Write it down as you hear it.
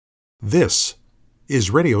This is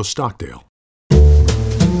Radio Stockdale.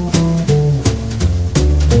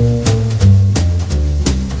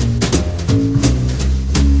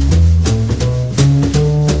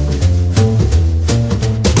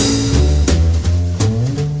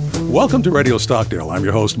 Welcome to Radio Stockdale. I'm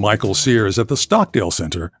your host, Michael Sears, at the Stockdale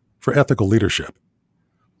Center for Ethical Leadership.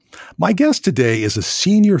 My guest today is a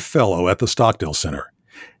senior fellow at the Stockdale Center.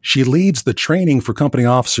 She leads the training for company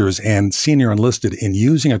officers and senior enlisted in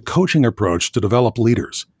using a coaching approach to develop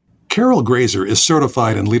leaders. Carol Graser is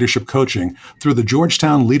certified in leadership coaching through the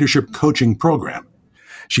Georgetown Leadership Coaching Program.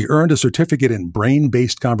 She earned a certificate in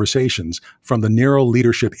brain-based conversations from the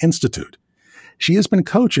Neuroleadership Institute. She has been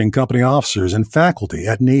coaching company officers and faculty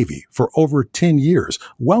at Navy for over 10 years.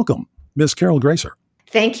 Welcome, Ms. Carol Graser.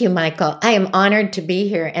 Thank you, Michael. I am honored to be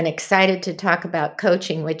here and excited to talk about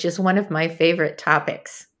coaching, which is one of my favorite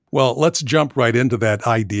topics. Well, let's jump right into that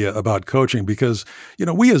idea about coaching because,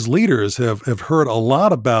 we as leaders have heard a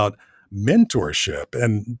lot about mentorship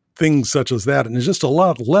and things such as that, and there's just a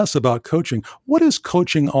lot less about coaching. What is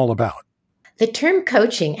coaching all about? The term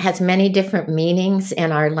coaching has many different meanings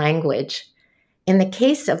in our language. In the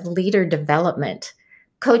case of leader development,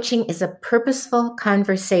 coaching is a purposeful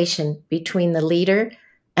conversation between the leader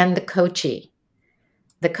and the coachee.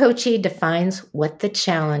 The coachee defines what the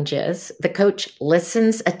challenge is. The coach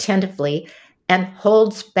listens attentively and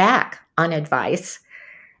holds back on advice.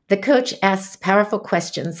 The coach asks powerful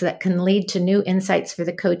questions that can lead to new insights for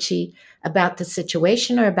the coachee about the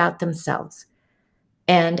situation or about themselves,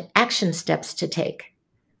 and action steps to take.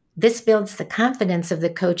 This builds the confidence of the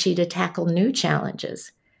coachee to tackle new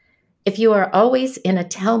challenges. If you are always in a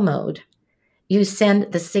tell mode, you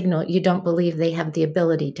send the signal you don't believe they have the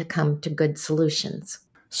ability to come to good solutions.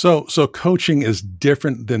 So coaching is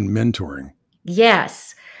different than mentoring.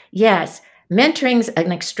 Yes. Mentoring's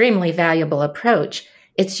an extremely valuable approach.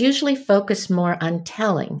 It's usually focused more on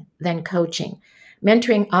telling than coaching.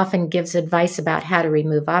 Mentoring often gives advice about how to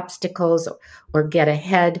remove obstacles or get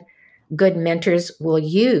ahead. Good mentors will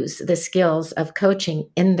use the skills of coaching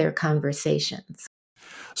in their conversations.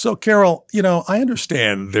 So, Carol, I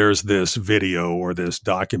understand there's this video or this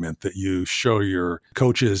document that you show your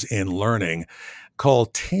coaches in learning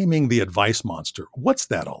called Taming the Advice Monster. What's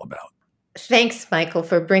that all about? Thanks, Michael,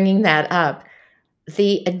 for bringing that up.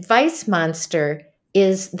 The advice monster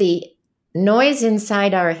is the noise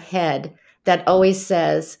inside our head that always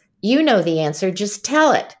says, you know the answer, just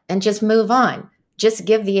tell it and just move on. Just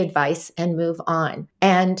give the advice and move on.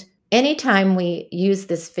 And anytime we use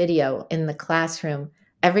this video in the classroom,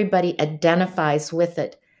 everybody identifies with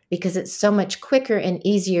it because it's so much quicker and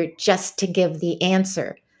easier just to give the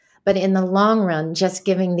answer. But in the long run, just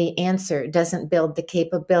giving the answer doesn't build the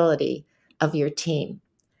capability of your team.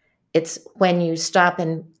 It's when you stop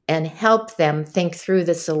and help them think through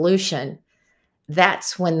the solution,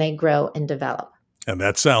 that's when they grow and develop. And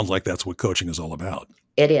that sounds like that's what coaching is all about.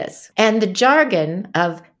 It is. And the jargon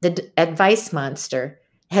of the advice monster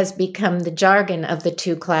has become the jargon of the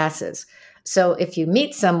two classes. So if you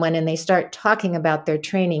meet someone and they start talking about their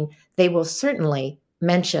training, they will certainly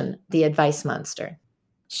mention the advice monster.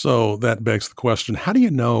 So that begs the question, how do you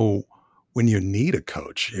know when you need a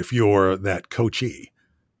coach if you're that coachee?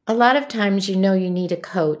 A lot of times you know you need a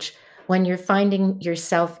coach when you're finding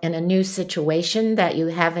yourself in a new situation that you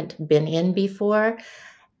haven't been in before,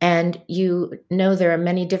 and you know there are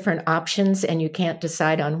many different options and you can't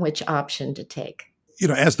decide on which option to take.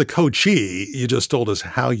 As the coachee, you just told us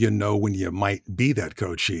how you know when you might be that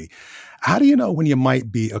coachee. How do you know when you might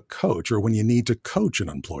be a coach or when you need to coach an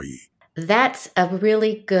employee? That's a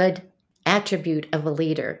really good attribute of a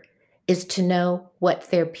leader, is to know what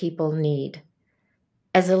their people need.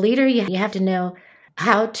 As a leader, you have to know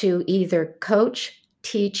how to either coach,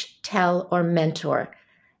 teach, tell, or mentor.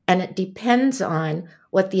 And it depends on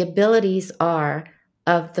what the abilities are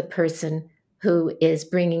of the person who is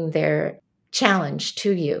bringing their challenge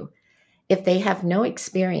to you. If they have no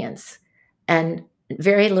experience and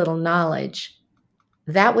very little knowledge,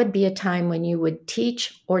 that would be a time when you would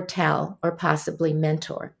teach or tell or possibly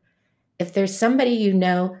mentor. If there's somebody you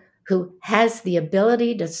know who has the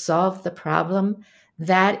ability to solve the problem,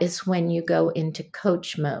 that is when you go into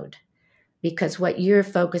coach mode, because what you're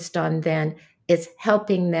focused on then is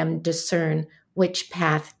helping them discern which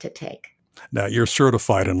path to take. Now, you're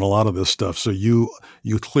certified in a lot of this stuff, so you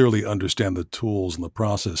clearly understand the tools and the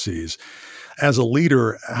processes. As a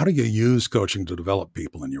leader, how do you use coaching to develop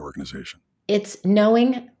people in your organization? It's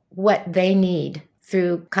knowing what they need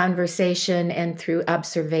through conversation and through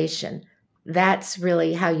observation. That's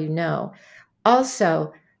really how you know.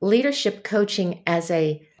 Also, leadership coaching as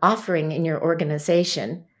a offering in your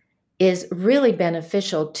organization is really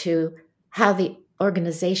beneficial to how the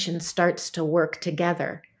organization starts to work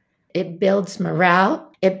together. It builds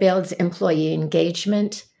morale, it builds employee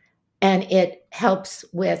engagement, and it helps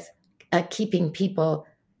with keeping people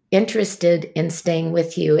interested in staying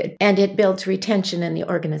with you, and it builds retention in the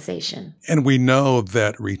organization. And we know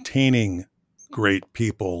that retaining great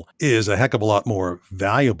people is a heck of a lot more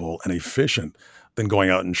valuable and efficient than going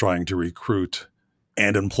out and trying to recruit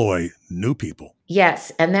and employ new people.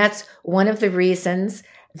 Yes, and that's one of the reasons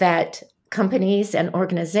that companies and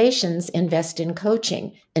organizations invest in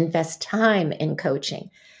coaching, invest time in coaching,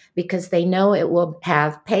 because they know it will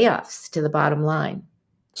have payoffs to the bottom line.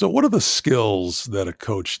 So what are the skills that a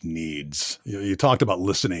coach needs? You talked about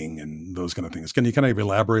listening and those kind of things. Can you kind of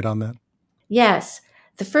elaborate on that? Yes,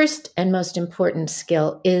 the first and most important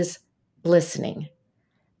skill is listening.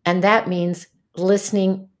 And that means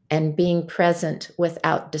listening and being present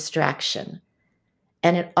without distraction.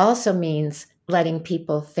 And it also means letting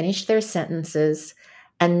people finish their sentences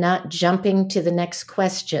and not jumping to the next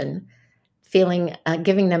question, giving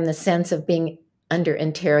them the sense of being under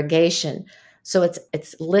interrogation. So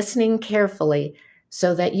it's listening carefully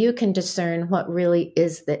so that you can discern what really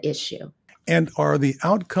is the issue. And are the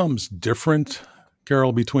outcomes different,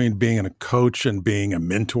 Carol, between being a coach and being a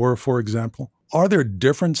mentor, for example? Are there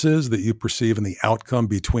differences that you perceive in the outcome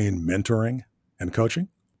between mentoring and coaching?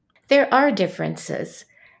 There are differences,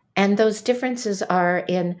 and those differences are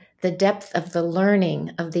in the depth of the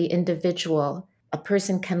learning of the individual. A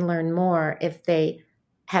person can learn more if they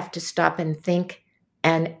have to stop and think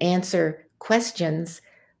and answer questions,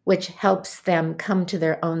 which helps them come to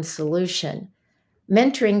their own solution.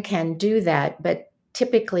 Mentoring can do that, but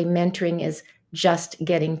typically mentoring is just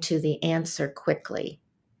getting to the answer quickly.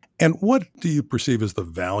 And what do you perceive as the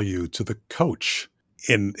value to the coach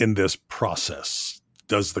in this process?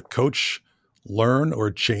 Does the coach learn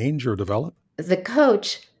or change or develop? The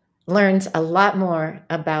coach learns a lot more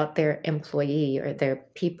about their employee or their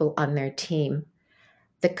people on their team.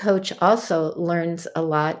 The coach also learns a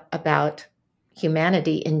lot about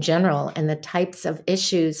humanity in general and the types of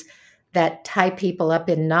issues that tie people up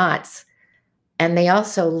in knots. And they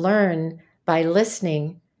also learn by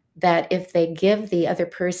listening that if they give the other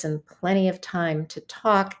person plenty of time to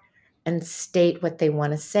talk and state what they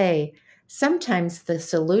want to say, sometimes the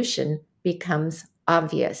solution becomes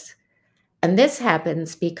obvious. And this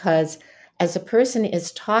happens because as a person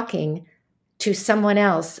is talking to someone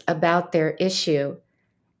else about their issue,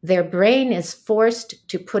 their brain is forced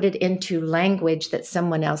to put it into language that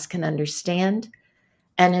someone else can understand.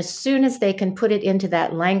 And as soon as they can put it into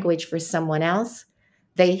that language for someone else,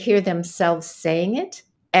 they hear themselves saying it,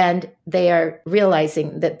 and they are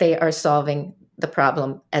realizing that they are solving the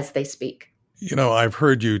problem as they speak. You know, I've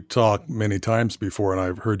heard you talk many times before, and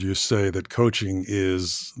I've heard you say that coaching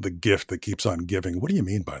is the gift that keeps on giving. What do you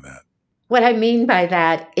mean by that? What I mean by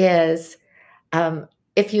that is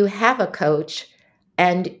if you have a coach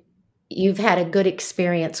and you've had a good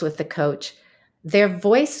experience with the coach, their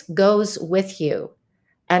voice goes with you.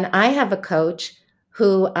 And I have a coach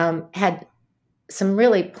who had some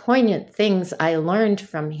really poignant things I learned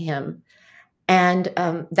from him. And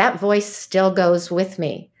that voice still goes with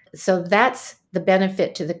me. So that's the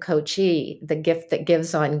benefit to the coachee, the gift that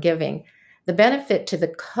gives on giving. The benefit to the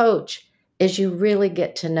coach is you really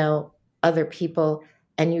get to know other people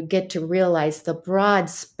and you get to realize the broad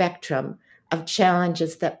spectrum of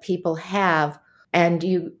challenges that people have, and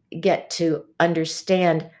you get to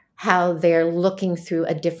understand how they're looking through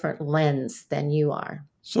a different lens than you are.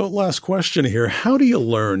 So last question here. How do you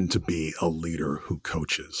learn to be a leader who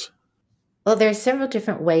coaches? Well, there are several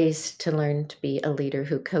different ways to learn to be a leader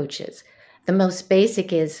who coaches. The most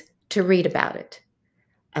basic is to read about it.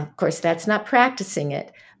 Of course, that's not practicing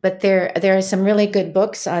it, but there are some really good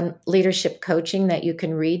books on leadership coaching that you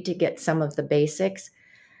can read to get some of the basics.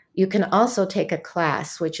 You can also take a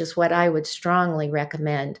class, which is what I would strongly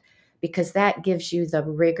recommend, because that gives you the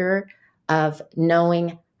rigor of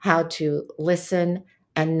knowing how to listen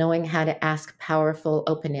and knowing how to ask powerful,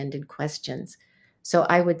 open-ended questions. So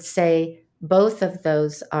I would say both of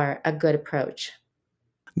those are a good approach.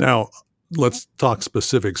 Now, let's talk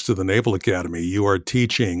specifics to the Naval Academy. You are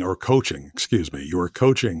teaching or coaching, you are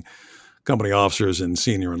coaching company officers and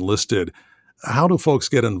senior enlisted. How do folks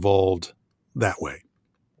get involved that way?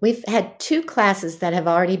 We've had 2 classes that have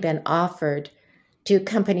already been offered to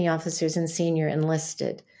company officers and senior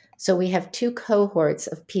enlisted. So we have 2 cohorts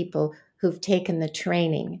of people who've taken the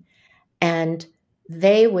training, and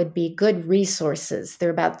they would be good resources. There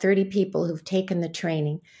are about 30 people who've taken the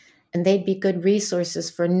training, and they'd be good resources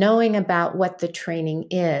for knowing about what the training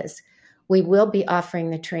is. We will be offering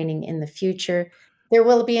the training in the future. There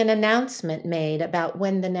will be an announcement made about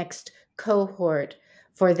when the next cohort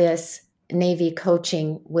for this Navy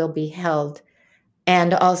coaching will be held.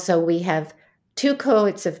 And also we have 2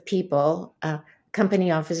 cohorts of people, company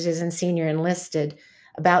officers and senior enlisted,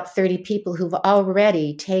 about 30 people who've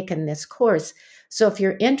already taken this course. So if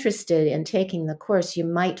you're interested in taking the course, you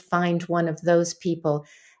might find one of those people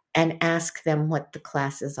and ask them what the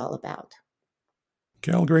class is all about.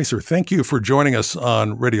 Carol Graser, thank you for joining us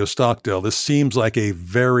on Radio Stockdale. This seems like a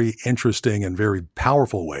very interesting and very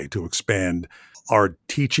powerful way to expand our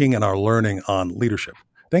teaching and our learning on leadership.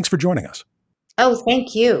 Thanks for joining us. Oh,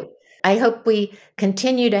 thank you. I hope we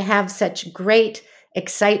continue to have such great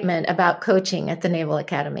excitement about coaching at the Naval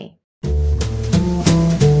Academy.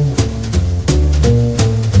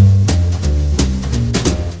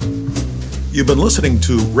 You've been listening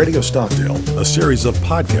to Radio Stockdale, a series of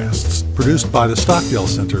podcasts produced by the Stockdale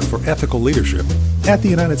Center for Ethical Leadership at the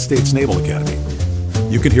United States Naval Academy.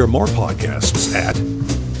 You can hear more podcasts at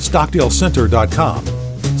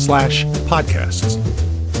stockdalecenter.com/podcasts.